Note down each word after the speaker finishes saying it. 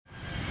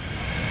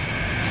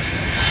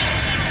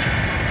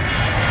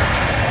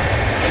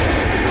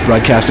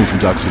Broadcasting from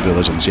Doksu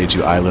Village on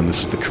Jeju Island, this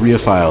is the Korea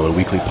File, a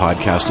weekly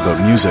podcast about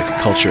music,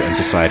 culture, and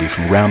society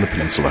from around the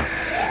peninsula.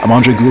 I'm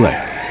Andre Goulet.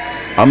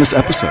 On this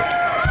episode,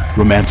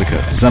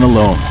 Romantica, Zen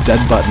Alone,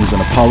 Dead Buttons,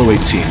 and Apollo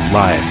 18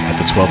 live at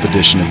the 12th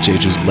edition of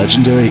Jeju's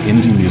legendary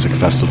indie music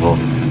festival,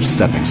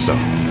 Stepping Stone.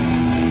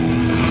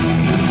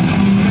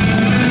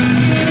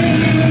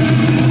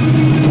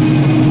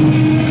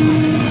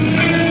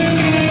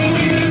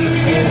 It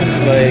seems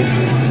like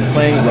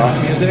playing rock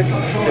music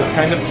is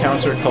kind of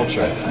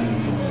counterculture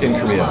in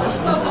Korea.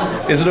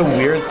 Is it a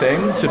weird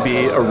thing to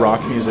be a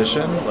rock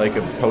musician, like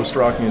a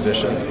post-rock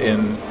musician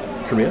in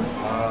Korea?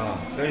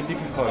 Very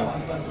difficult,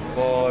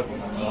 but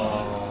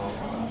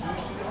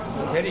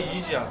very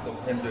easy to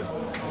handle.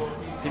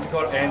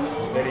 Difficult and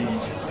very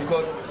easy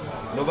because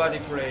nobody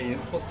play in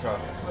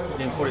post-rock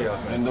in Korea.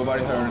 And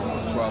nobody heard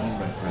post-rock.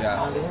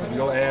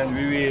 Yeah. And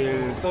we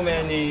will so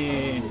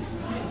many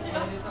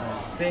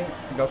things,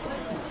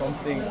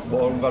 something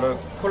뭔가를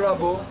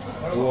collabo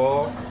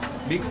or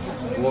mix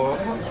or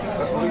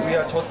we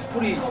are just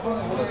free.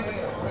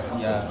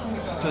 Yeah.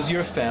 Does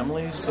your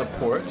family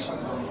support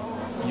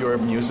your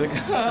music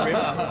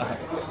career?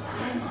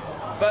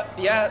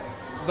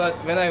 But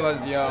when I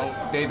was young,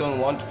 they don't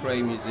want to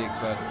play music.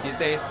 But these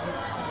days,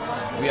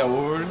 we are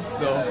old,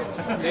 so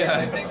yeah.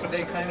 I think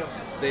they kind of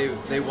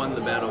they won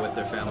the battle with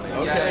their family.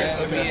 Okay.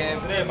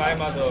 Today my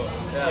mother.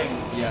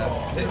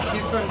 Yeah.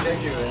 He's from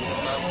Jeju and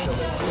his mom still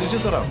lives. Jeju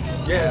사람.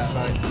 Yes.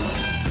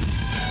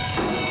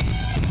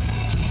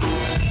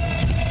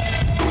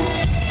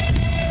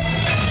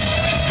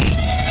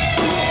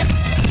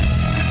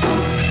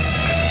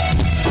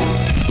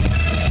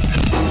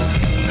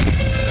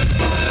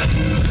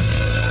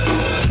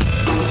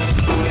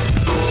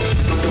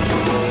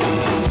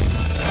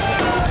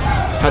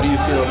 How do you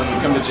feel when you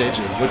come to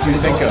Jeju? What do you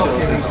think of?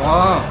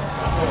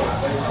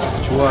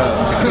 좋아요.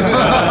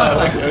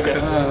 Okay.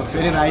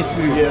 Very nice.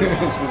 Yes.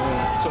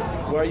 So,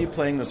 why are you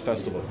playing this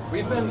festival?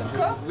 We've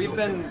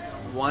been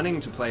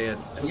wanting to play it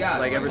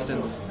like ever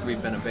since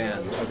we've been a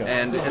band,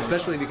 and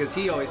especially because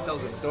he always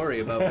tells a story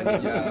about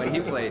when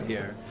he played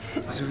here.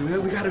 So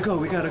we gotta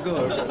go,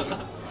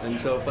 and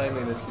so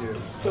finally this year.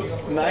 So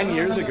 9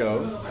 years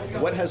ago,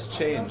 what has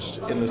changed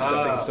in the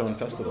Stepping Stone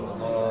Festival?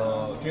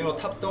 Do you know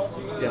탑동?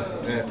 Yeah.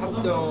 네,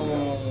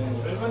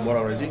 탑동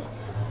뭐라 그러지?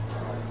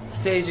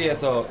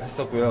 스테이지에서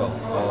했었고요.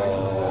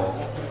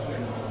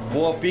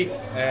 More big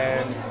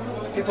and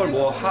people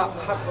more hot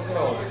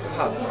crowd.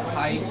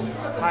 High.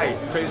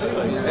 Crazy?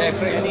 Like, 네,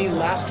 crazy. Any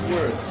last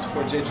words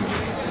for Jeju?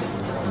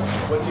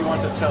 What do you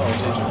want to tell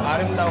Jeju?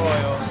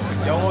 아름다워요.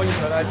 영원히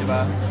변하지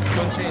마.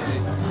 Don't change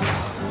it.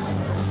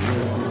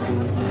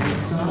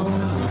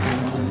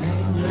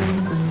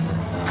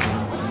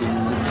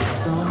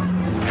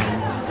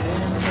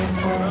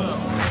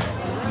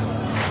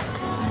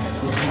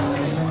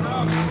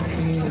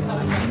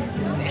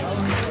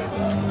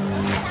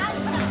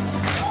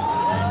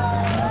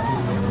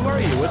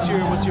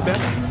 What's your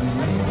band?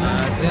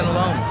 Zen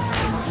Alone.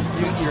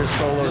 You're a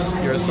solo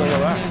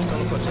act.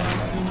 Solo project.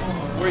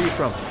 Where are you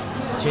from?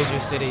 Jeju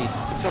City.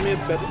 Tell me a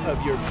bit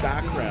of your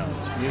background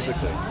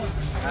musically.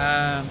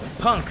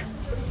 Punk.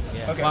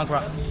 Yeah, Okay. punk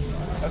rock.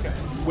 Okay.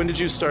 When did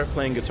you start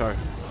playing guitar?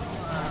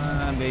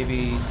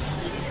 Maybe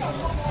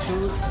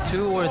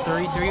two or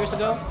three years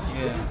ago.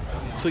 Yeah.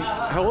 So,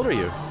 how old are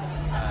you?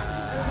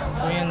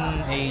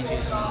 Korean age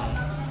is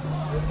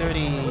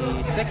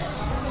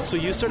 36, So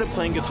you started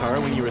playing guitar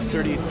when you were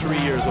 33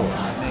 years old.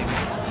 maybe.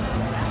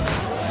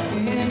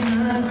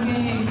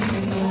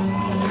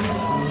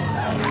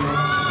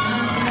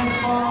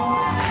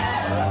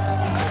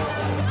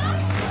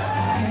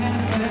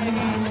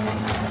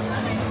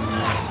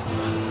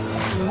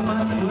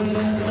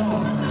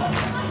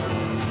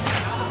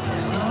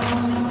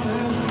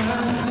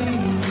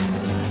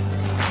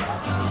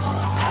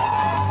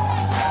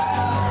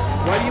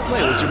 Why do you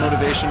play? What was your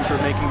motivation for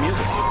making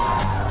music?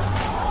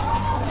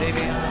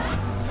 Maybe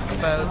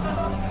about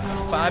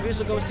 5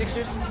 years ago, 6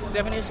 years,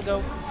 7 years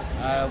ago,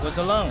 I was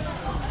alone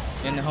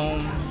in the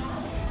home,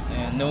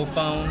 and no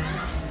phone,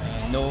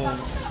 and no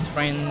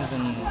friends,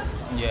 and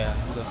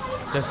so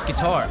just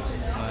guitar,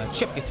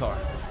 chip guitar.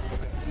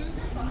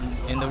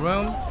 In the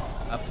room,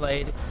 I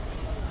played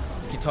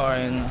guitar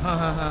and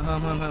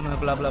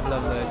blah blah blah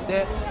blah like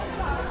that.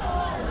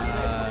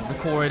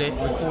 Recorded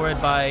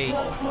by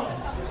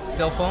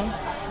cell phone.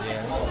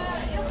 Yeah,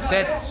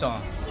 that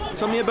song.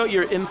 Tell me about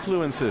your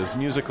influences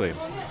musically.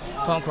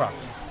 Punk rock.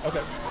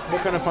 Okay.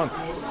 What kind of punk?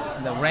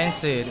 The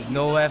Rancid,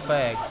 No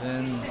FX,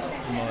 and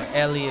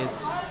Elliot,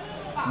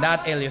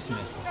 not Elliot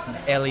Smith,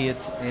 Elliot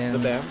and The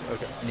band?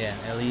 Okay. Yeah,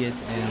 Elliot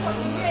and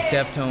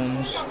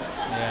Deftones,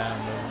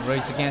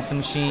 Rage Against the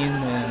Machine,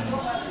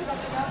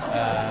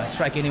 and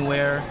Strike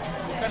Anywhere.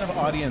 What kind of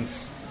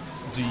audience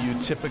do you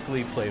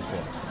typically play for?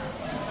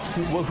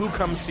 Who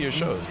comes to your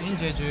shows? In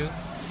Jeju,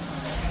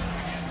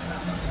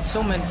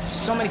 so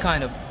many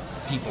kind of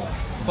people,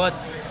 but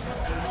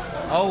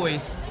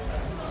always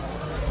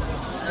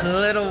a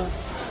little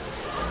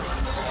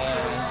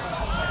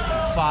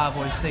 5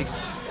 or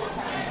 6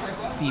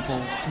 people.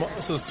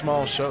 So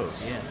small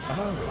shows. Yeah,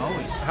 Oh.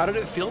 always. How did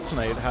it feel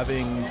tonight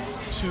having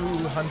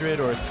 200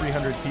 or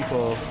 300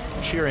 people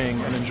cheering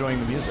and enjoying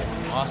the music?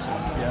 Awesome.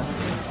 Yeah.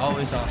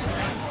 Always awesome.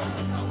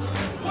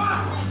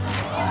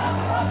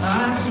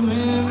 I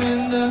swim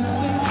in the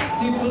sea,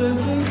 deep blue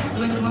sea,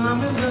 like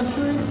climbing the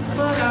tree,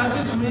 but I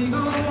just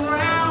wiggle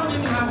around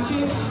in my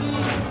cheap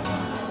seat.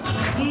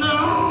 No,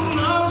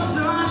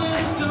 sun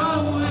is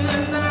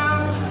going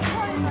out.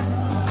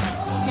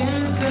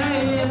 Can't say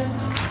it.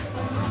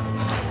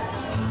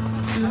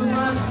 Too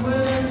much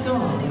with a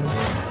storm.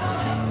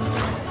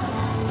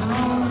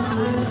 Storm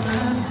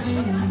Christmas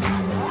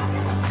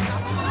Eve.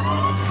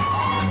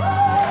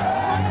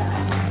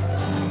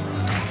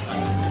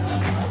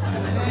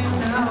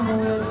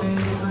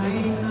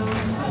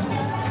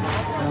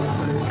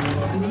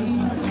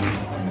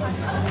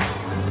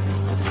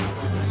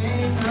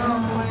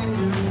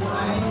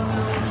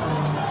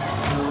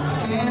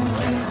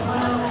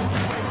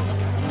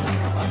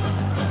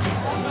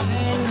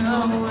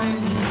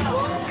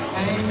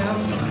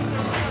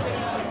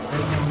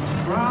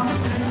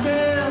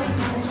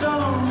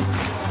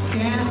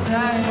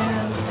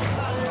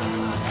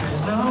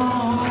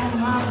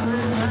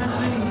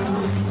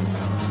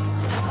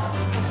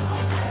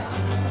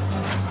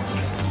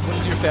 What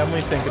does your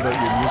family think about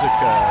your music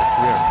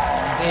career?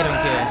 They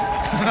don't care.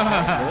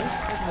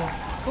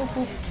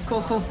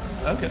 Cool.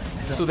 Okay.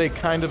 So they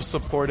kind of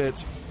support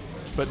it,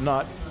 but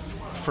not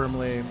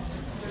firmly,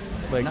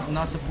 like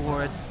Not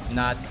support,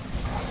 not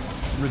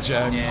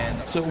reject.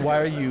 Yeah. So why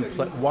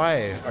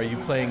are you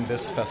playing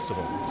this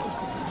festival?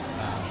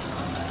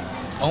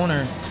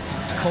 owner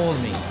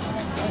called me.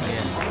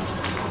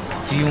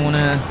 Yeah. Do you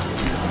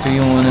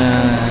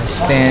wanna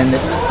stand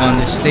on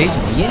the stage?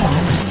 Yeah,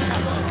 man.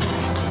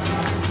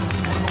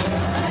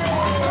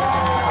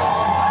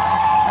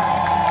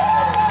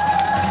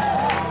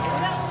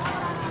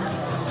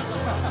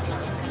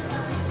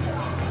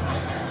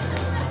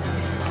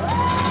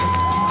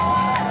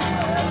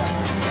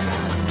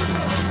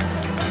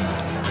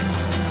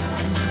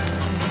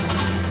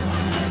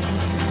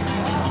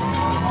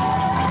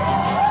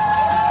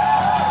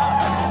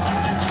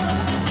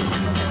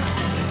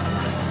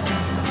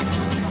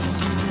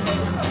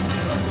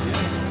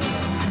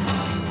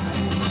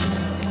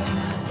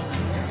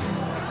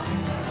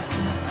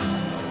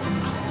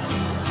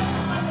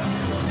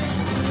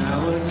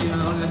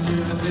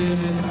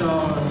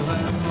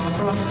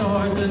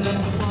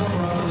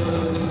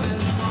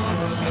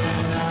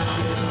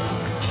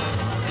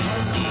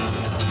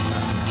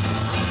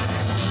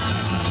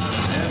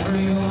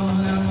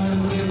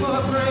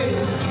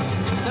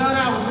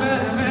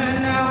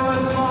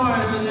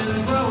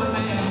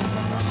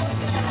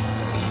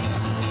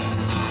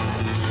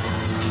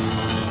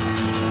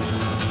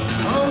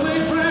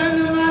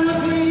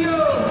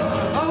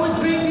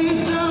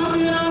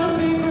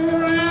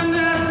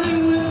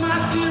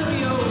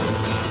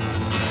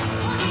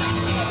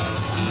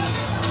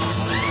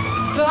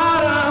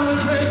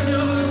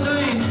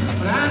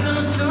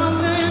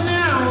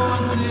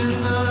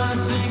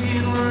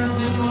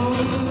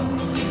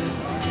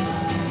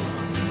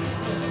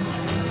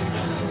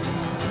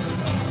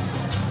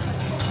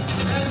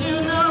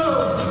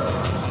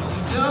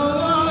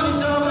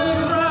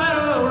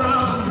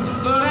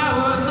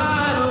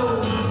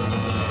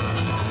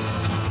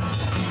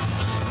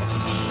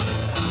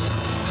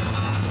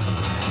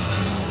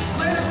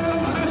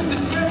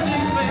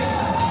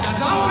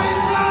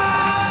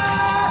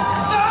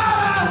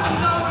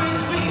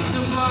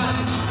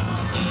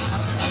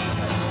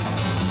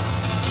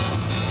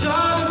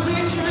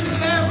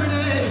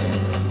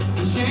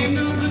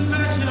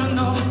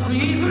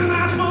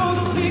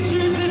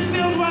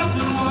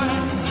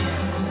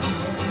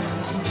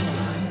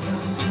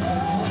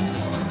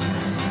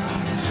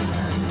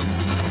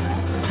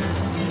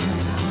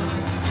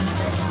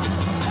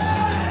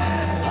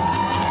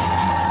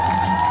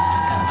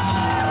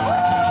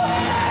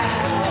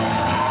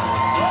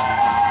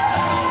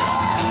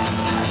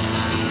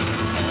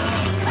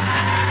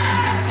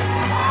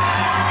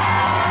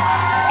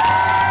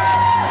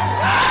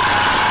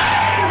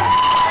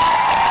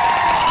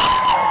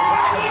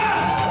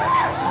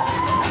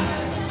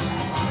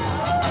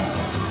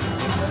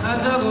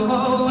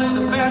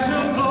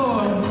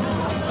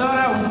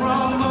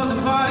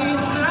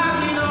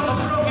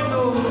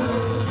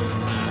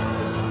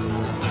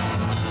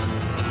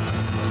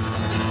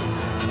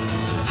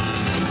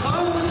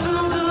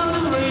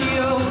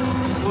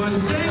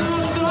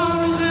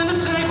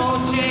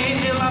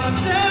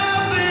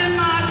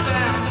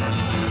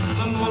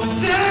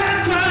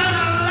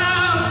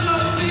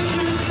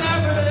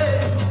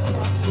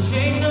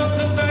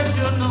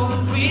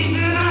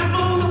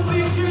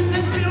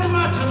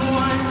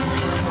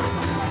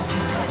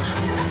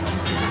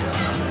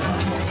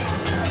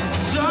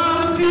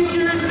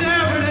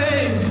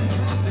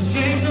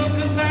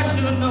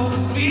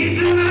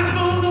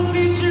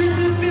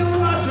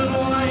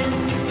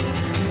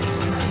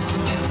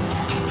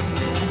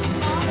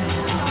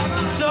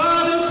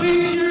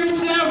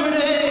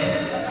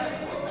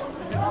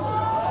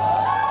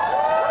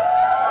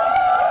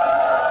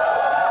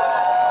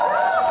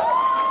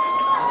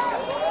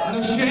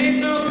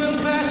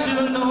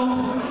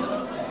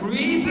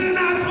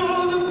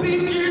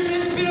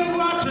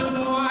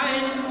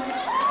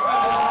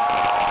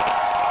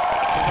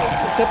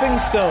 Stepping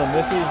Stone,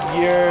 this is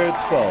year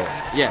 12.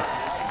 Yeah.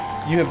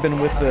 You have been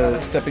with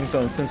the Stepping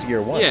Stone since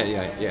year 1.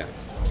 Yeah.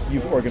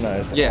 You've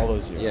organized all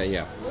those years.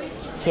 Yeah.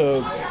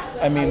 So,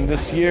 I mean,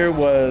 this year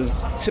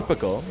was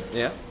typical.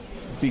 Yeah.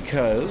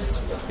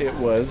 Because it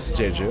was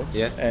Jeju.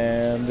 Yeah.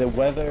 And the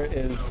weather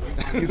is,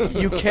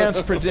 you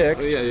can't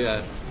predict.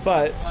 Yeah.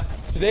 But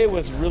today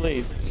was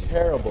really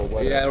terrible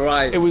weather. Yeah,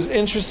 right. It was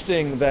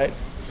interesting that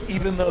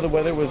even though the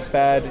weather was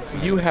bad,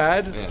 you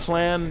had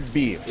Plan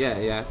B.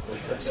 Yeah.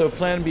 So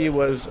Plan B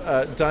was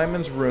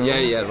Diamond's room.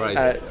 Yeah, right.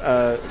 At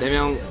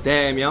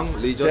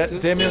Daemyeong Resort.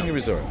 Daemyeong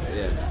Resort.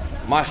 Yeah.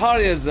 My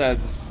heart is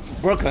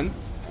broken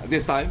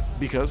this time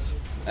Because?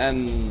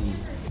 and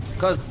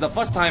because the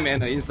first time in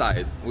the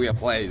inside we have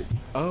played.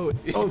 Oh,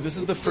 this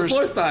is the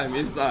first time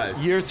inside.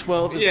 Year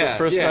 12 is the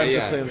first time to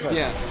play inside.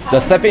 Yeah. The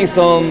stepping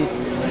stone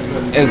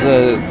is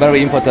a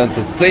very important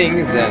thing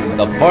than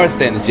the first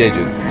in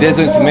Jeju.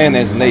 Jeju's main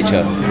is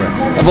nature.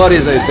 Right. What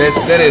is it?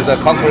 That is a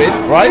concrete,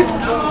 right?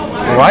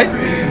 Right?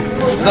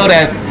 So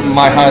that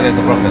my heart is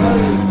broken.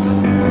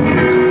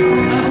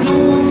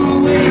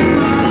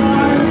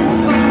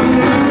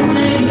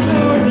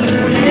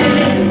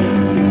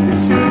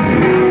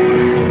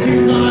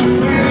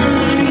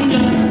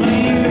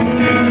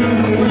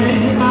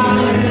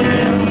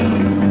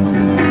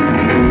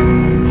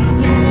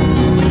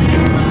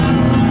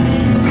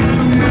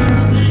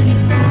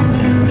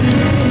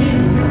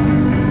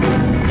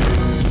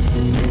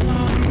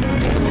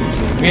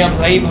 We have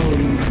label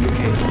in UK.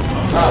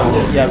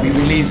 So yeah, we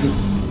release it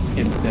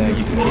in the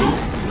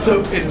UK.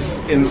 So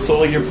in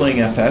Seoul you're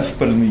playing FF,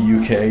 but in the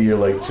UK you're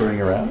like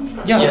touring around?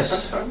 Yeah.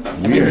 Yes.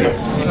 Weird.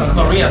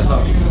 Korea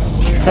sucks.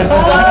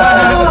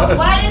 Oh,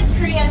 why does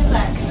Korea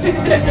suck?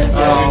 Good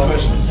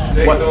question.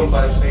 They don't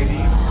buy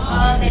CDs.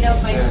 Oh, they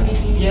don't buy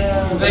CDs.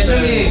 Yeah.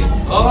 Actually,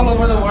 all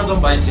over the world don't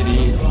buy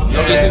CD.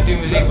 Don't listen to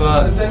music,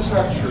 but That's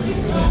not true.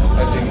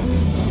 I think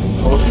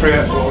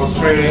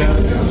Australia,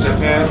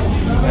 Japan,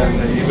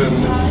 and even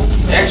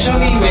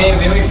actually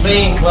when we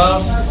play in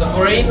clubs, the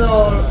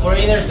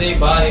foreigners they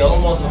buy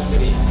almost of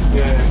CD.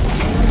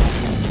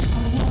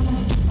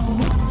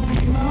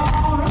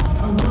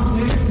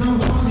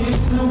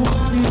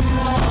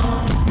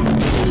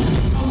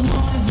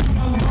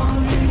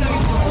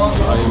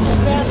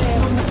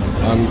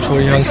 I'm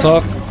Choi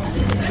Hyun-suk,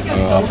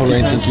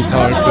 operating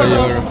guitar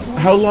player.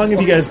 How long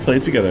have you guys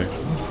played together?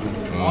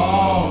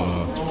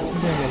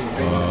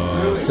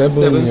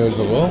 7 years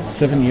ago.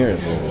 7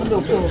 years.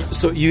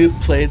 So you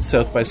played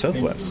South by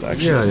Southwest,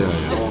 actually.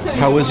 Yeah.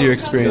 How was your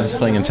experience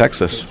playing in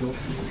Texas?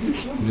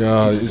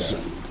 Yeah, it's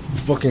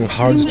fucking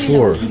hard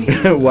tour.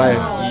 Why?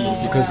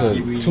 Because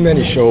too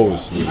many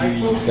shows.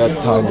 That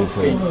time is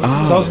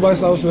South by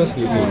Southwest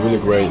is really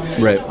great.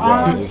 Right.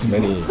 Yeah, it's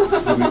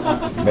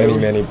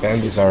many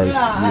bands are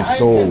we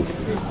saw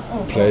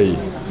play.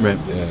 Right.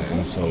 Yeah,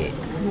 and so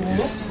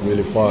it's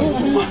really fun.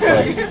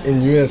 But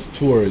in US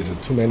tour is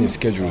too many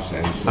schedules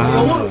and so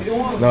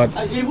not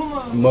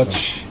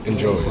much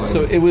enjoy.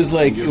 So it was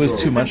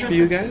too much for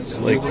you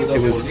guys? Like it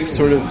was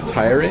sort of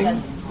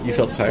tiring? You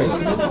felt tired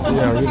from it?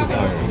 Yeah, really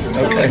tiring.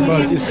 Okay.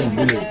 But it's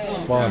really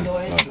fun.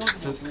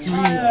 Just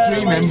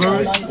three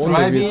members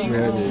driving,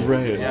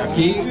 Right.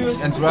 gig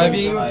and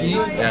driving,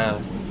 gig. Yeah,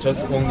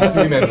 just only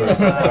 3 members.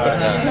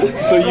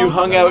 So you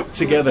hung out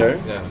together.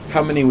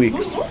 How many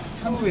weeks?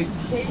 2 weeks.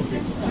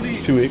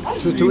 2 weeks?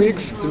 2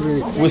 weeks? 2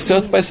 weeks. Was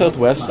South by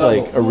Southwest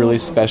like a really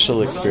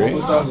special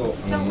experience?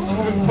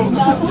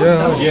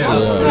 Yeah, it's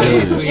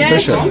really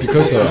special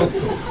because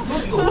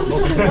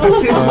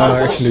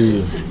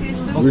actually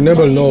we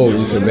never know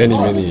it's many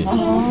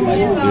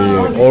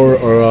all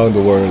around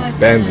the world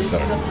bands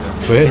are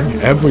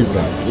playing every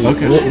band.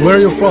 Okay. Where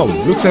are you from?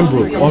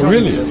 Luxembourg. Oh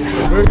really?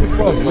 Where are you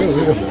from?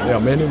 Yeah,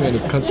 many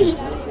countries.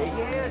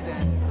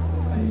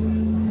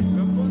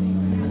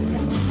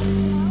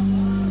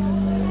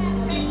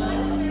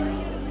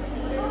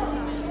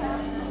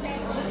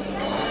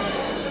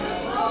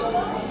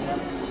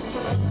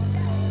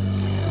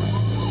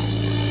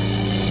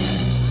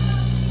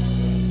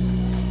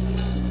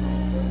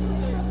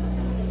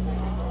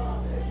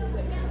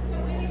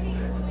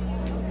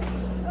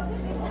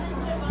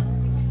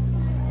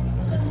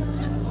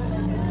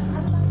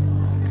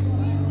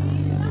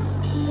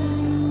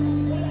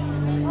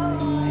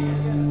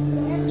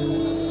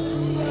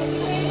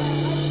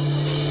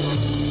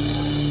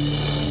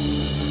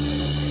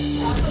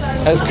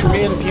 As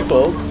Korean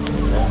people,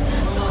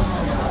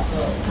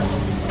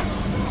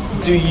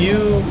 do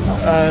you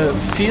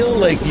feel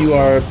like you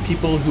are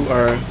people who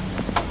are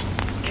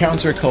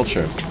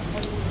counterculture?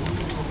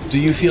 Do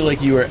you feel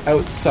like you are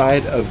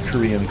outside of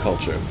Korean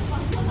culture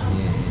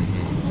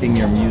in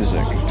your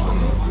music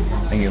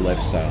and your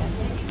lifestyle?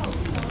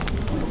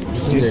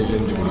 무슨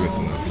얘기인지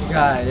모르겠습니다.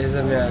 그러니까 예를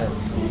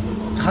들면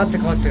카운트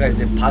커처가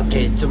이제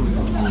밖에 좀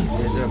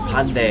예를 들면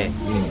반대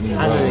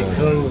하는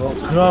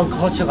그런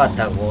커처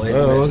같다고.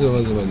 맞아.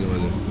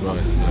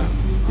 Right.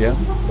 Yeah.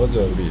 맞아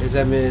우리. 예를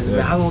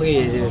들면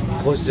한국이 이제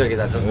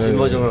보수적이다, 그럼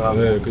진보적으로 가고.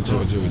 네, 그렇죠.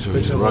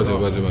 맞아.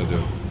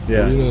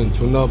 Yeah.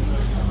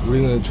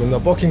 우리는 존나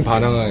버킹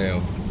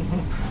바나나예요.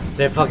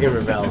 They're fucking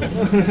rebels.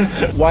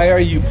 Why are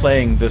you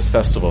playing this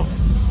festival?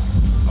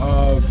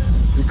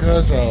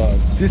 Because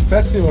this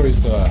festival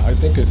is, I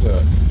think, is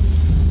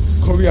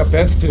Korea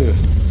best,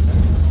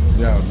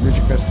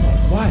 music festival.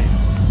 Why?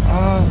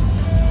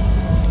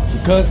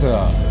 Because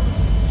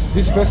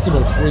this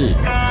festival free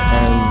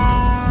and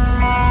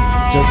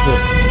just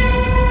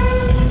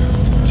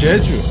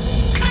Jeju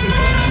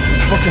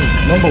is fucking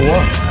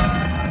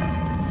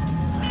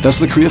 #1. That's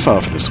the Korea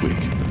File for this week.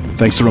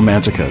 Thanks to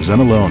Romantica, Zen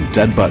Alone,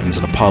 Dead Buttons,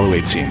 and Apollo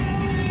 18.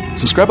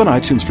 Subscribe on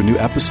iTunes for new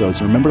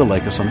episodes and remember to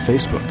like us on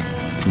Facebook.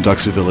 From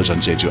Doksu Village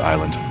on Jeju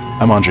Island,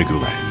 I'm Andre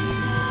Goulet.